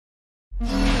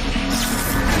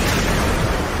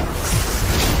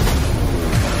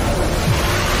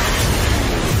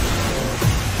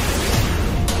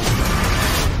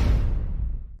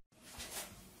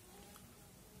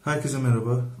Herkese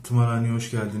merhaba, Tımarhaneye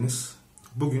hoş geldiniz.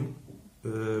 Bugün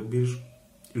bir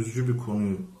üzücü bir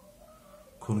konuyu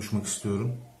konuşmak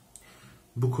istiyorum.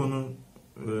 Bu konu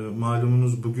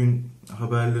malumunuz bugün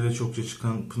haberlere çokça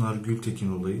çıkan Pınar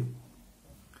Gültekin olayı.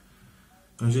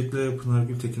 Öncelikle Pınar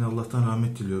Gültekin'e Allah'tan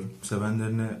rahmet diliyorum.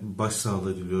 Sevenlerine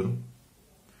başsağlığı diliyorum.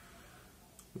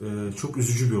 Çok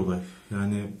üzücü bir olay.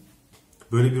 Yani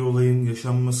böyle bir olayın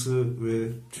yaşanması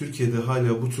ve Türkiye'de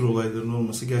hala bu tür olayların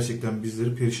olması gerçekten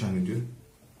bizleri perişan ediyor.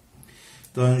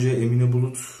 Daha önce Emine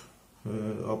Bulut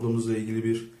ablamızla ilgili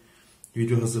bir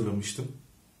video hazırlamıştım.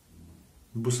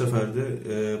 Bu sefer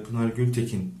de Pınar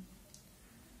Gültekin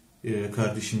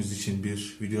kardeşimiz için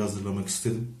bir video hazırlamak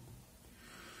istedim.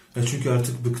 Çünkü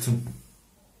artık bıktım.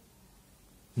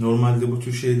 Normalde bu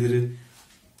tür şeyleri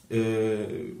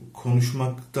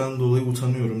konuşmaktan dolayı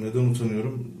utanıyorum. Neden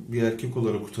utanıyorum? Bir erkek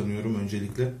olarak utanıyorum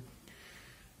öncelikle.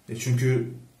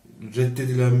 Çünkü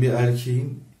reddedilen bir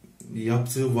erkeğin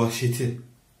yaptığı vahşeti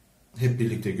hep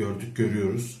birlikte gördük,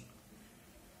 görüyoruz.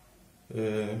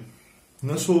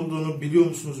 Nasıl olduğunu biliyor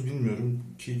musunuz bilmiyorum.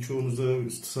 Ki çoğunuz da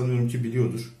sanıyorum ki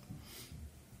biliyordur.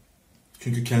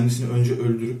 Çünkü kendisini önce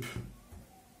öldürüp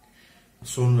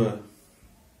sonra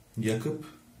yakıp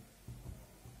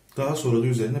daha sonra da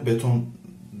üzerine beton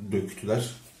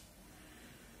döktüler.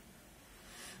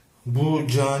 Bu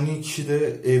cani kişi de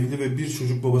evli ve bir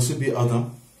çocuk babası bir adam.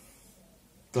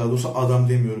 Daha doğrusu adam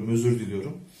demiyorum, özür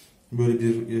diliyorum. Böyle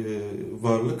bir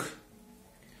varlık.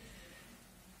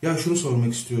 Ya şunu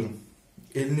sormak istiyorum.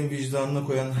 Elini vicdanına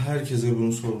koyan herkese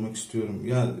bunu sormak istiyorum.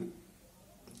 Ya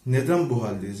neden bu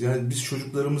haldeyiz? Yani biz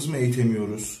çocuklarımızı mı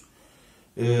eğitemiyoruz?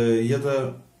 Ya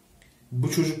da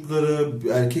bu çocukları,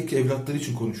 erkek evlatları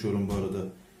için konuşuyorum bu arada.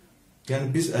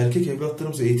 Yani biz erkek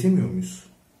evlatlarımızı eğitemiyor muyuz?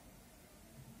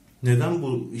 Neden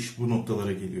bu iş bu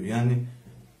noktalara geliyor? Yani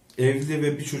evli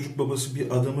ve bir çocuk babası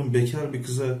bir adamın bekar bir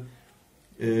kıza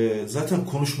zaten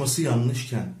konuşması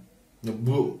yanlışken,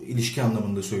 bu ilişki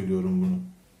anlamında söylüyorum bunu.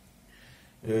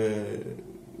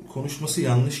 Konuşması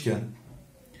yanlışken,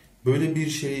 böyle bir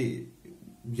şey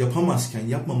yapamazken,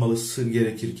 yapmaması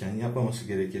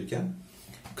gerekirken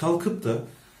kalkıp da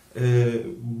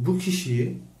bu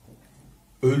kişiyi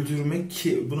öldürmek,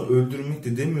 ki bunu öldürmek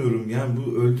de demiyorum, yani bu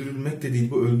öldürülmek de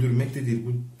değil, bu öldürmek de değil,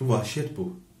 bu vahşet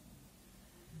bu.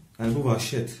 Yani bu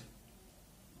vahşet.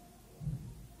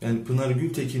 Yani Pınar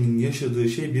Gültekin'in yaşadığı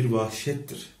şey bir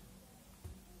vahşettir.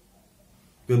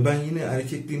 Ve ben yine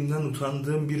erkekliğimden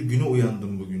utandığım bir güne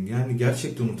uyandım bugün. Yani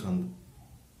gerçekten utandım.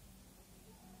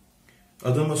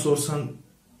 Adama sorsan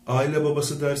aile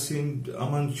babası dersin,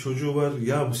 aman çocuğu var,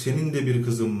 ya senin de bir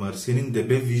kızın var, senin de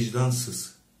be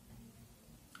vicdansız,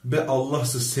 be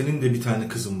Allahsız, senin de bir tane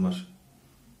kızın var.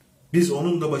 Biz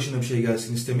onun da başına bir şey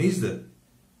gelsin istemeyiz de,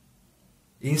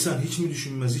 insan hiç mi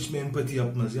düşünmez, hiç mi empati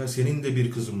yapmaz, ya senin de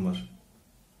bir kızın var.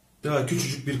 Ya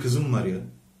küçücük bir kızım var ya.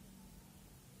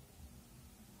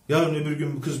 Yarın öbür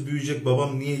gün bu kız büyüyecek,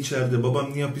 babam niye içeride,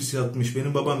 babam niye hapis yatmış,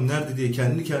 benim babam nerede diye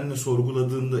kendi kendine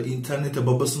sorguladığında, internete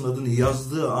babasının adını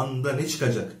yazdığı anda ne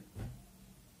çıkacak?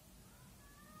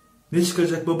 Ne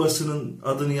çıkacak babasının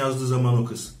adını yazdığı zaman o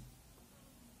kız?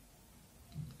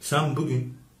 Sen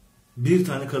bugün bir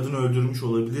tane kadını öldürmüş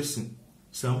olabilirsin.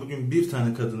 Sen bugün bir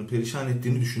tane kadını perişan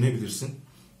ettiğini düşünebilirsin.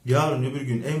 Yarın öbür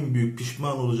gün en büyük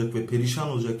pişman olacak ve perişan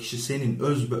olacak kişi senin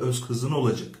öz ve öz kızın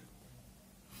olacak.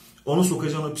 Onu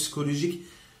sokacağın o psikolojik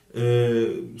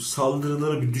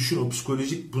saldırıları bir düşün, o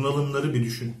psikolojik bunalımları bir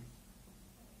düşün.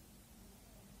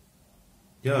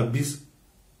 Ya biz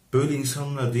böyle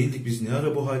insanlar değildik, biz ne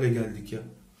ara bu hale geldik ya.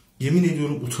 Yemin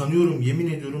ediyorum utanıyorum, yemin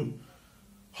ediyorum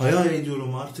hayal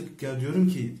ediyorum artık ya, diyorum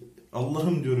ki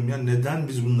Allah'ım diyorum ya, neden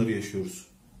biz bunları yaşıyoruz?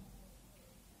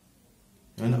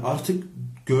 Yani artık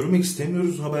görmek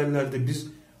istemiyoruz haberlerde, biz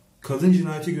kadın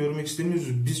cinayeti görmek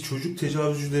istemiyoruz, biz çocuk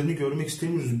tecavüzcülerini görmek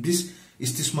istemiyoruz, biz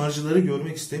istismarcıları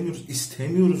görmek istemiyoruz.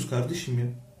 İstemiyoruz kardeşim ya.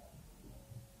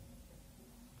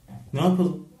 Ne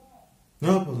yapalım? Ne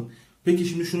yapalım? Peki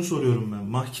şimdi şunu soruyorum ben.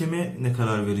 Mahkeme ne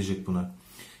karar verecek buna?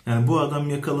 Yani bu adam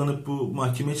yakalanıp bu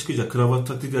mahkemeye çıkacak. Kravat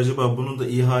taklidi acaba bunun da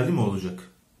iyi hali mi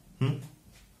olacak? Hı?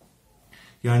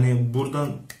 Yani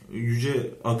buradan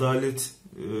yüce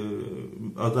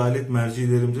adalet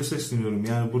mercilerimize sesleniyorum.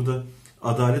 Yani burada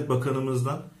Adalet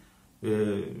Bakanımızdan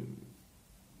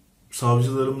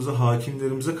savcılarımıza,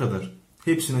 hakimlerimize kadar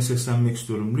hepsine seslenmek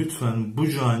istiyorum. Lütfen bu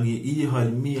caniye iyi hal,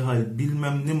 mihal,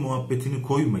 bilmem ne muhabbetini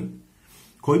koymayın.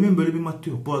 Koymayın, böyle bir madde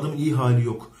yok. Bu adamın iyi hali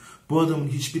yok. Bu adamın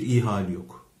hiçbir iyi hali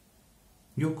yok.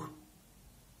 Yok.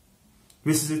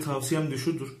 Ve size tavsiyem de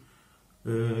şudur.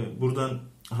 Buradan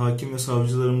hakim ve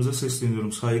savcılarımıza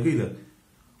sesleniyorum saygıyla.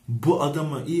 Bu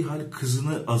adama iyi hal,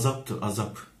 kızını azaptır,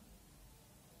 azap.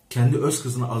 Kendi öz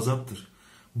kızına azaptır.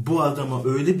 Bu adama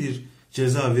öyle bir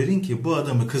ceza verin ki bu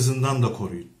adamı kızından da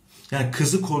koruyun. Yani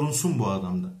kızı korunsun bu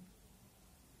adamda.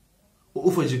 O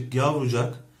ufacık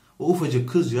yavrucak, o ufacık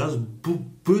kızcağız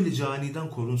böyle caniden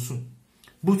korunsun.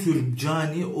 Bu tür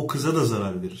cani o kıza da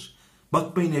zarar verir.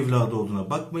 Bakmayın evladı olduğuna,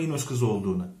 bakmayın öz kızı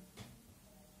olduğuna.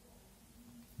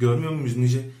 Görmüyor muyuz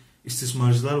nice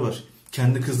istismarcılar var.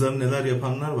 Kendi kızlarına neler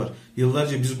yapanlar var.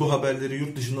 Yıllarca biz bu haberleri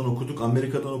yurt dışından okuduk,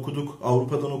 Amerika'dan okuduk,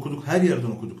 Avrupa'dan okuduk, her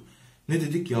yerden okuduk. Ne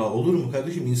dedik? Ya olur mu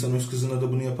kardeşim, insan öz kızına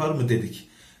da bunu yapar mı dedik.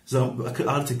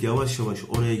 Artık yavaş yavaş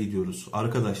oraya gidiyoruz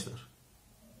arkadaşlar.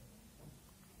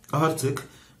 Artık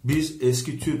biz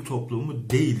eski Türk toplumu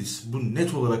değiliz. Bu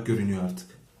net olarak görünüyor artık.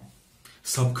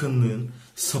 Sapkınlığın,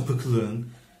 sapıklığın,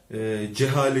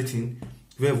 cehaletin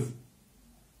ve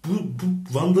bu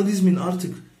vandalizmin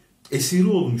artık esiri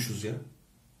olmuşuz ya.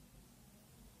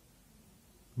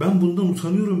 Ben bundan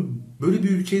utanıyorum. Böyle bir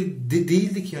ülkede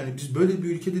değildik yani. Biz böyle bir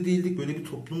ülkede değildik. Böyle bir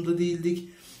toplumda değildik.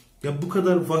 Ya bu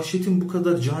kadar vahşetin, bu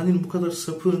kadar caninin, bu kadar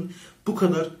sapığın, bu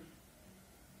kadar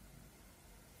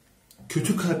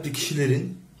kötü kalpli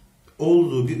kişilerin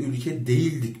olduğu bir ülke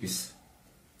değildik biz.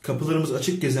 Kapılarımız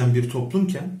açık gezen bir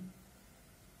toplumken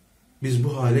biz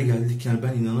bu hale geldik yani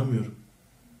ben inanamıyorum.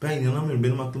 Ben inanamıyorum.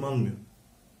 Benim aklım almıyor.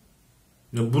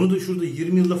 Ya bunu da şurada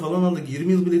 20 yılda falan aldık.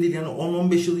 20 yıl bile değil yani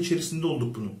 10-15 yıl içerisinde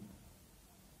olduk bunu.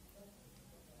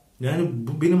 Yani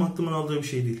bu benim aklımın aldığı bir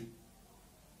şey değil.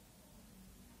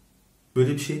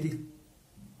 Böyle bir şey değil.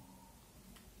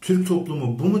 Türk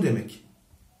toplumu bu mu demek?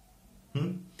 Hı?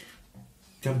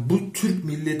 Ya bu Türk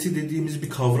milleti dediğimiz bir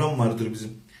kavram vardır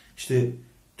bizim. İşte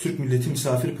Türk milleti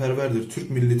misafirperverdir. Türk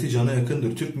milleti cana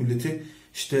yakındır. Türk milleti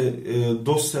işte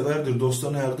dost severdir.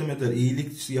 Dostlarına yardım eder.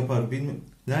 İyilik yapar. Bilmem.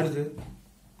 Nerede?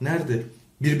 Nerede?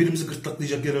 Birbirimizi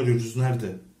gırtlaklayacak yer arıyoruz.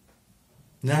 Nerede?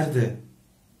 Nerede?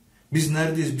 Biz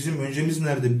neredeyiz? Bizim öncemiz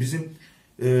nerede? Bizim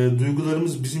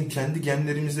duygularımız, bizim kendi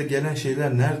genlerimizde gelen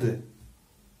şeyler nerede?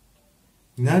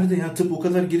 Nerede ya? Tıp o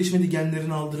kadar gelişmedi,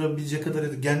 genlerini aldırabilecek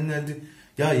kadar genlerdi.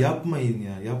 Ya yapmayın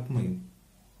ya, yapmayın.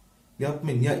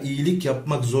 Yapmayın. Ya iyilik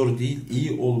yapmak zor değil,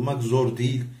 iyi olmak zor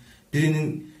değil.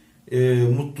 Birinin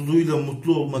mutluluğuyla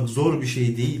mutlu olmak zor bir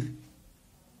şey değil.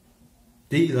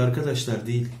 Değil arkadaşlar,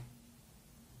 değil.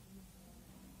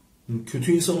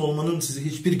 Kötü insan olmanın size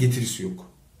hiçbir getirisi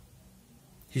yok.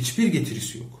 Hiçbir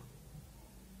getirisi yok.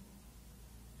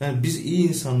 Yani biz iyi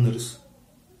insanlarız.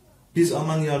 Biz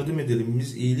aman yardım edelim,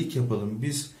 biz iyilik yapalım,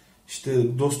 biz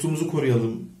işte dostumuzu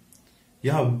koruyalım.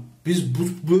 Ya biz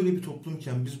böyle bir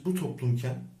toplumken, biz bu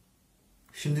toplumken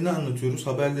şimdi ne anlatıyoruz?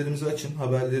 Haberlerimizi açın.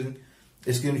 Haberlerin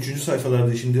eskiden 3.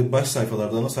 sayfalarda, şimdi baş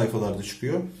sayfalarda, ana sayfalarda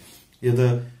çıkıyor. Ya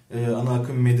da ana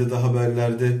akım medyada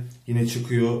haberlerde yine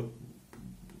çıkıyor.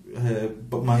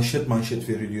 Manşet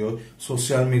veriliyor.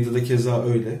 Sosyal medyada keza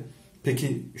öyle.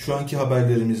 Peki şu anki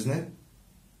haberlerimiz ne?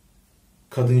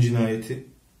 Kadın cinayeti,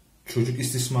 çocuk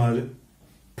istismarı,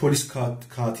 polis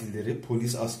katilleri,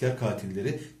 polis asker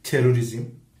katilleri, terörizm,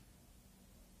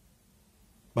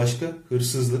 başka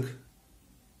hırsızlık.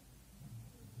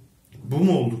 Bu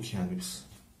mu olduk yani biz?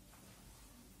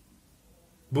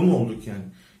 Bu mu olduk yani?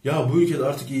 Ya bu ülkede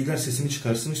artık iyiler sesini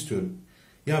çıkarsın istiyorum.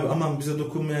 Ya aman bize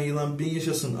dokunmayan yılan bin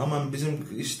yaşasın, aman bizim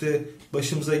işte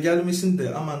başımıza gelmesin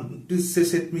de, aman biz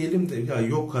ses etmeyelim de. Ya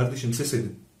yok kardeşim, ses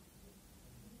edin.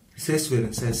 Ses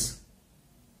verin, ses.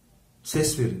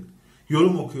 Ses verin.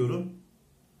 Yorum okuyorum.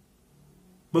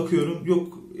 Bakıyorum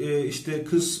yok işte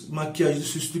kız makyajlı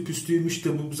süslü püslüymüş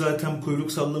de bu zaten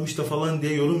kuyruk sallamış da falan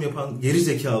diye yorum yapan geri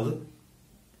zekalı,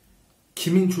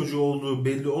 kimin çocuğu olduğu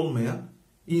belli olmayan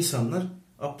insanlar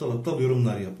aptal aptal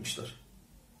yorumlar yapmışlar.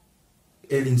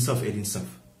 El insaf, el insaf.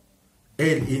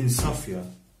 El insaf ya.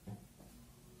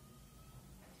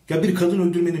 Ya bir kadın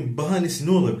öldürmenin bahanesi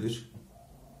ne olabilir?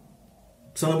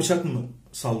 Sana bıçak mı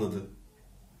salladı?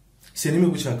 Seni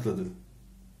mi bıçakladı?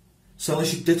 Sana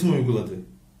şiddet mi uyguladı?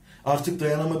 Artık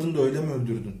dayanamadın da öyle mi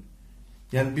öldürdün?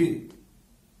 Yani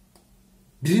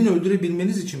birini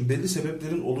öldürebilmeniz için belli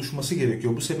sebeplerin oluşması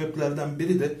gerekiyor. Bu sebeplerden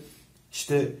biri de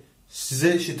işte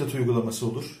size şiddet uygulaması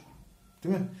olur.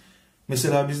 Değil mi?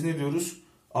 Mesela biz ne diyoruz?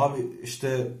 Abi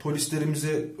işte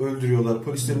polislerimizi öldürüyorlar,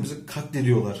 polislerimizi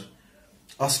katlediyorlar.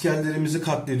 Askerlerimizi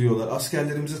katlediyorlar,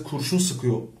 askerlerimize kurşun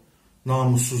sıkıyor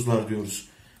namussuzlar diyoruz.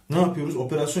 Ne yapıyoruz?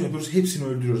 Operasyon yapıyoruz, hepsini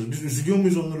öldürüyoruz. Biz üzülüyor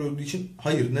muyuz onlar öldüğü için?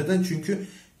 Hayır. Neden? Çünkü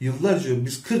yıllarca,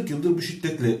 biz 40 yıldır bu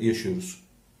şiddetle yaşıyoruz.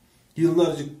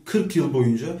 Yıllarca, 40 yıl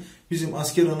boyunca bizim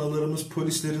asker analarımız,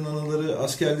 polislerin anaları,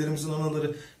 askerlerimizin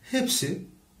anaları hepsi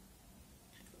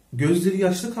gözleri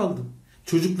yaşlı kaldı.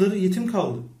 Çocukları yetim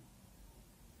kaldı.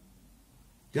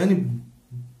 Yani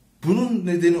bunun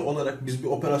nedeni olarak biz bir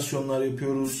operasyonlar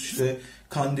yapıyoruz, işte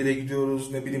Kandil'e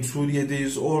gidiyoruz, ne bileyim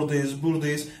Suriye'deyiz, oradayız,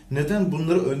 buradayız. Neden?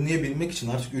 Bunları önleyebilmek için,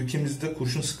 artık ülkemizde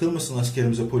kurşun sıkılmasın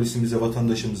askerimize, polisimize,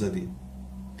 vatandaşımıza diye.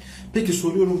 Peki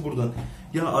soruyorum buradan.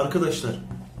 Ya arkadaşlar,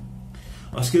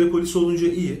 askere polis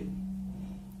olunca iyi.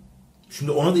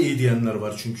 Şimdi ona da iyi diyenler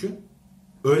var çünkü.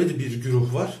 Öyle de bir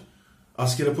güruh var.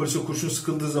 Askere polise kurşun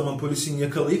sıkıldığı zaman polisin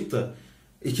yakalayıp da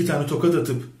 2 tane tokat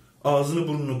atıp ağzını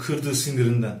burnunu kırdığı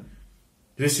sinirinden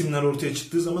resimler ortaya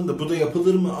çıktığı zaman da bu da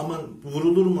yapılır mı? Aman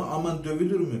vurulur mu? Aman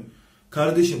dövülür mü?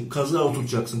 Kardeşim, kaza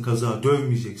oturtacaksın, kaza,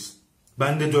 dövmeyeceksin.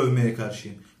 Ben de dövmeye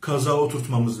karşıyım. Kaza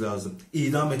oturtmamız lazım.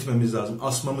 İdam etmemiz lazım.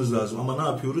 Asmamız lazım. Ama ne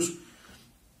yapıyoruz?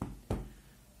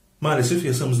 Maalesef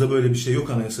yasamızda böyle bir şey yok,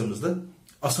 anayasamızda.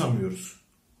 Asamıyoruz.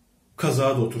 Kaza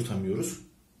da oturtamıyoruz.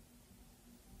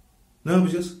 Ne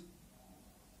yapacağız?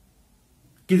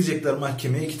 Gidecekler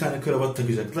mahkemeye, 2 tane kravat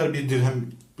takacaklar. 1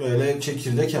 dirhem böyle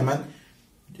çekirdek, hemen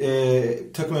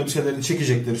takım elbiselerini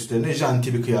çekecekler üstlerine.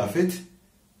 Janti bir kıyafet.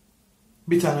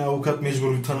 Bir tane avukat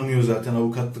mecbur tanınıyor zaten.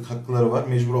 Avukatlık hakları var.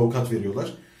 Mecbur avukat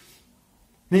veriyorlar.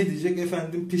 Ne diyecek?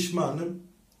 Efendim pişmanım.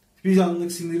 Bir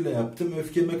anlık sinirle yaptım.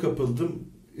 Öfkeme kapıldım.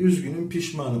 Üzgünüm,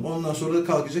 pişmanım. Ondan sonra da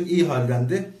kalkacak, iyi halden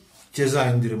de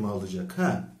ceza indirimi alacak.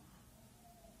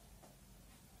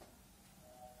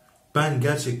 Ben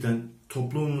gerçekten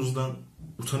toplumumuzdan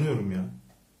utanıyorum ya.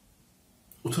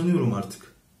 Utanıyorum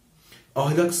artık.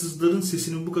 Ahlaksızların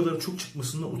sesinin bu kadar çok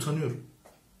çıkmasından utanıyorum.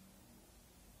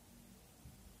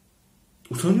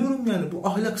 Utanıyorum yani. Bu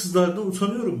ahlaksızlardan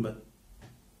utanıyorum ben.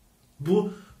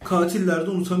 Bu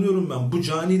katillerden utanıyorum ben. Bu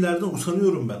canilerden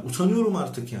utanıyorum ben. Utanıyorum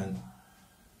artık yani.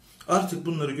 Artık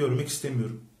bunları görmek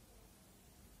istemiyorum.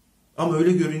 Ama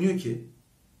öyle görünüyor ki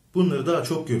bunları daha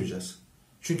çok göreceğiz.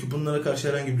 Çünkü bunlara karşı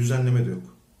herhangi bir düzenleme de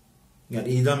yok. Yani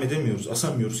idam edemiyoruz,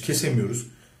 asamıyoruz, kesemiyoruz.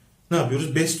 Ne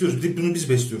yapıyoruz? Besliyoruz. Bunu biz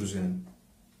besliyoruz yani.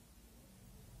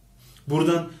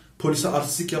 Buradan polise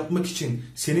artistlik yapmak için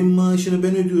senin maaşını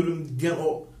ben ödüyorum diyen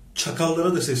o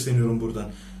çakallara da sesleniyorum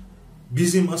buradan.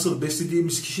 Bizim asıl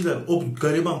beslediğimiz kişiler, o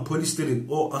gariban polisleri,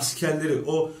 o askerleri,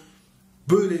 o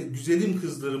böyle güzelim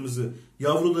kızlarımızı,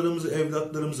 yavrularımızı,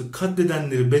 evlatlarımızı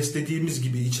katledenleri beslediğimiz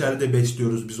gibi içeride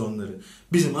besliyoruz biz onları.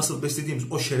 Bizim asıl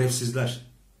beslediğimiz o şerefsizler.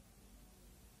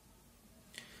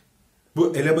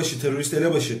 Bu elebaşı, terörist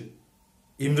elebaşı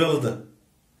İmralı'da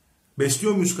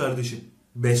besliyor muyuz kardeşim?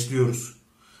 Besliyoruz.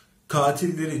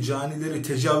 Katilleri, canileri,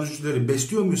 tecavüzcüleri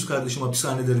besliyor muyuz kardeşim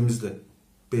hapishanelerimizde?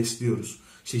 Besliyoruz.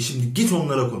 Şimdi git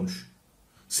onlara konuş.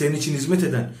 Senin için hizmet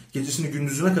eden, gecesini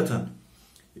gündüzüne katan,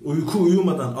 uyku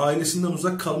uyumadan, ailesinden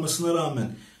uzak kalmasına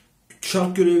rağmen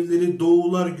şark görevlileri,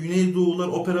 doğular, güneydoğular,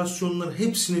 operasyonlar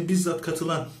hepsine bizzat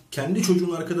katılan, kendi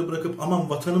çocuğunu arkada bırakıp aman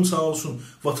vatanım sağ olsun,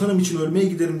 vatanım için ölmeye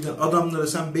giderim diyen adamlara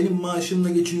sen benim maaşımla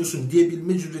geçiniyorsun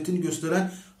diyebilme cüretini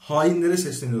gösteren hainlere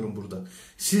sesleniyorum burada.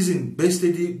 Sizin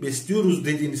besliyoruz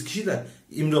dediğiniz kişiler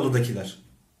İmralı'dakiler.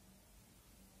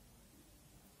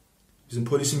 Bizim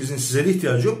polisimizin size de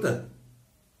ihtiyacı yok da.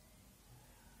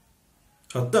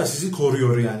 Hatta sizi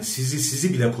koruyor yani.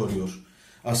 Sizi bile koruyor.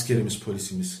 Askerimiz,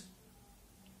 polisimiz.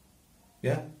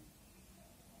 Ya.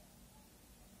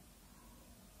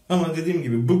 Ama dediğim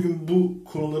gibi bugün bu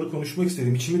konuları konuşmak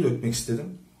istedim. İçimi dökmek istedim.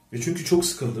 Çünkü çok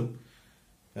sıkıldım.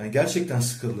 Yani gerçekten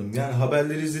sıkıldım. Yani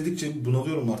haberleri izledikçe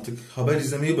bunalıyorum artık. Haber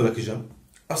izlemeyi bırakacağım.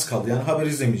 Az kaldı yani, haber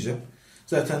izlemeyeceğim.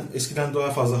 Zaten eskiden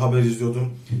daha fazla haber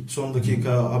izliyordum. Son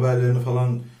dakika haberlerini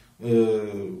falan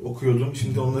okuyordum.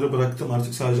 Şimdi onları bıraktım.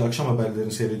 Artık sadece akşam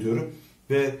haberlerini seyrediyorum.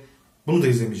 Ve bunu da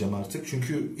izlemeyeceğim artık.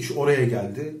 Çünkü iş oraya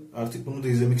geldi. Artık bunu da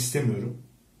izlemek istemiyorum.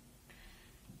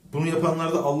 Bunu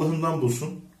yapanlar da Allah'ından bulsun.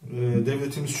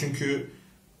 Devletimiz çünkü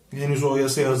henüz o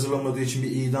yasayı hazırlamadığı için,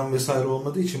 bir idam vesaire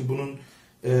olmadığı için bunun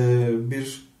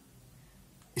bir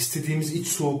istediğimiz iç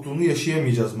soğukluğunu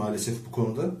yaşayamayacağız maalesef bu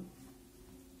konuda.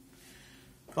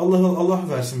 Allah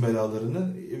versin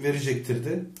belalarını. Verecektir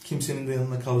de. Kimsenin de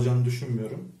yanına kalacağını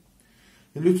düşünmüyorum.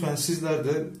 Lütfen sizler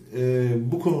de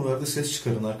bu konularda ses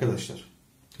çıkarın arkadaşlar.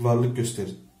 Varlık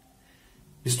gösterin.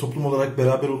 Biz toplum olarak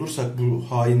beraber olursak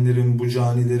bu hainlerin, bu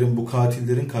canilerin, bu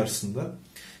katillerin karşısında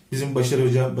bizim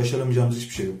başaramayacağımız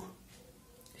hiçbir şey yok.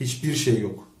 Hiçbir şey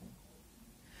yok.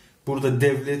 Burada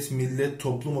devlet, millet,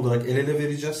 toplum olarak el ele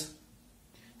vereceğiz.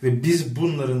 Ve biz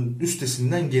bunların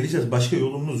üstesinden geleceğiz. Başka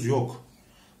yolumuz yok.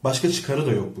 Başka çıkarı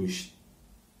da yok bu işin.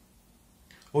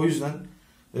 O yüzden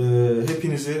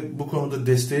hepinizi bu konuda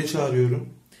desteğe çağırıyorum.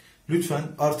 Lütfen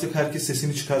artık herkes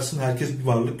sesini çıkarsın. Herkes bir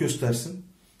varlık göstersin.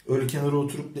 Öyle kenara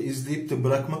oturup da izleyip de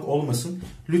bırakmak olmasın.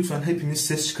 Lütfen hepimiz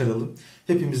ses çıkaralım.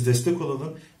 Hepimiz destek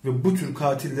olalım. Ve bu tür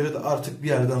katillere de artık bir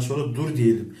yerden sonra dur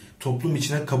diyelim. Toplum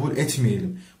içine kabul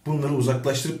etmeyelim. Bunları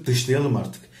uzaklaştırıp dışlayalım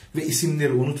artık. Ve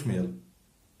isimleri unutmayalım.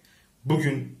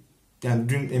 Bugün Yani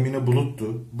dün Emine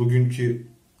Bulut'tu. Bugünkü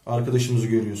arkadaşımızı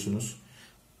görüyorsunuz.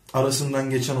 Arasından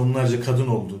geçen onlarca kadın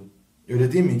oldu.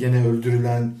 Öyle değil mi? Gene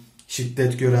öldürülen,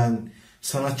 şiddet gören,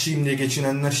 sanatçıyım diye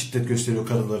geçinenler şiddet gösteriyor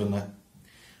karılarına.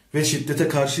 Ve şiddete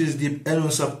karşıyız deyip en ön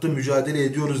safta mücadele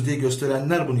ediyoruz diye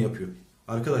gösterenler bunu yapıyor.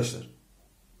 Arkadaşlar.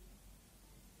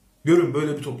 Görün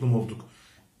böyle bir toplum olduk.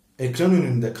 Ekran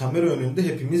önünde, kamera önünde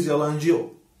hepimiz yalancı.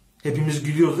 Hepimiz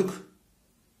gülüyorduk.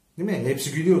 Değil mi?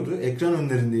 Hepsi gülüyordu. Ekran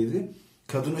önlerindeydi.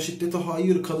 Kadına şiddete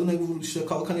hayır, kadına vur, işte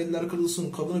kalkan eller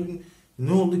kırılsın, kadına...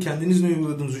 Ne oldu? Kendiniz mi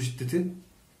uyguladınız o şiddeti?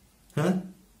 Ha?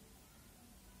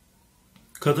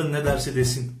 Kadın ne derse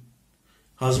desin.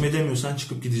 Hazmedemiyorsan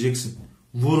çıkıp gideceksin.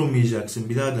 Vurmayacaksın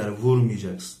birader,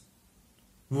 vurmayacaksın.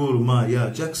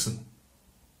 Vurmayacaksın.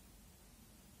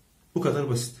 Bu kadar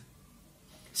basit.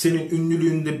 Senin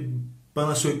ünlülüğünde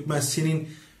bana sökmez, senin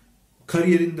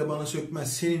kariyerinde bana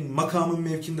sökmez, senin makamın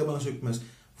mevkinde bana sökmez.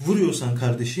 Vuruyorsan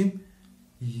kardeşim,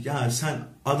 ya sen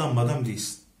adam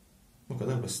değilsin. Bu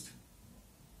kadar basit.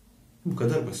 Bu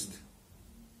kadar basit.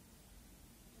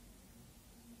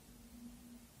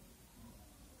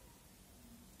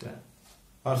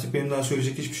 Artık benim daha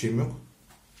söyleyecek hiçbir şeyim yok.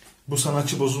 Bu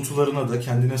sanatçı bozuntularına da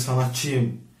kendine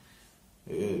sanatçıyım,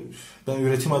 ben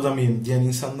üretim adamıyım diyen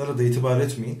insanlara da itibar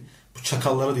etmeyin. Bu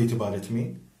çakallara da itibar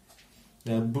etmeyin.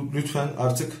 Yani bu lütfen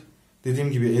artık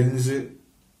dediğim gibi elinizi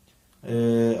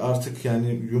artık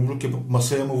yani yumruk yapıp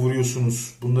masaya mı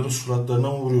vuruyorsunuz? Bunların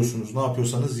suratlarına mı vuruyorsunuz? Ne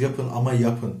yapıyorsanız yapın ama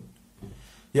yapın.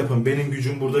 Yapın. Benim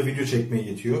gücüm burada video çekmeye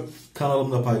yetiyor.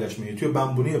 Kanalımda paylaşmaya yetiyor.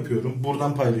 Ben bunu yapıyorum.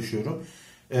 Buradan paylaşıyorum.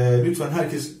 Lütfen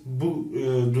herkes bu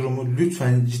durumu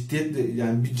lütfen ciddiyetle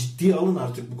yani bir ciddiye alın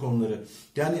artık bu konuları.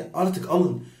 Yani artık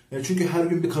alın. Çünkü her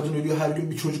gün bir kadın ölüyor, her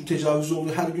gün bir çocuk tecavüzü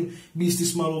oluyor, her gün bir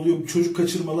istismar oluyor, çocuk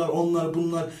kaçırmalar, onlar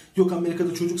bunlar. Yok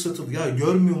Amerika'da çocuk satıldı. Ya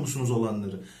görmüyor musunuz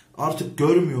olanları? Artık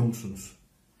görmüyor musunuz?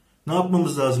 Ne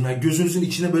yapmamız lazım? Yani gözünüzün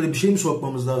içine böyle bir şey mi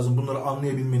sokmamız lazım bunları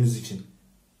anlayabilmeniz için?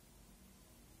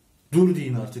 Dur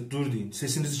deyin artık, dur deyin.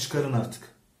 Sesinizi çıkarın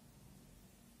artık.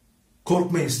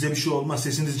 Korkmayın, size bir şey olmaz.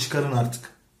 Sesinizi çıkarın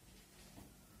artık.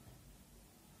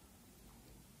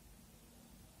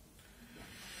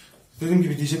 Dediğim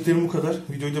gibi diyeceklerim bu kadar.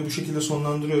 Videoyu da bu şekilde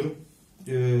sonlandırıyorum.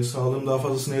 Sağlığım daha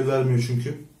fazlasını el vermiyor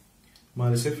çünkü.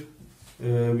 Maalesef.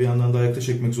 Bir yandan da ayakta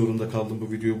çekmek zorunda kaldım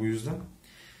bu videoyu bu yüzden.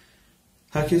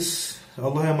 Herkes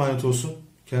Allah'a emanet olsun.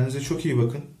 Kendinize çok iyi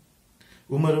bakın.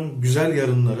 Umarım güzel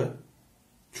yarınlara,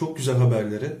 çok güzel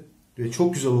haberlere ve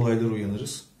çok güzel olaylara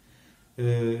uyanırız.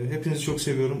 Hepinizi çok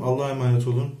seviyorum. Allah'a emanet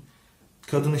olun.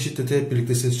 Kadına şiddete hep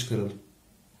birlikte ses çıkaralım.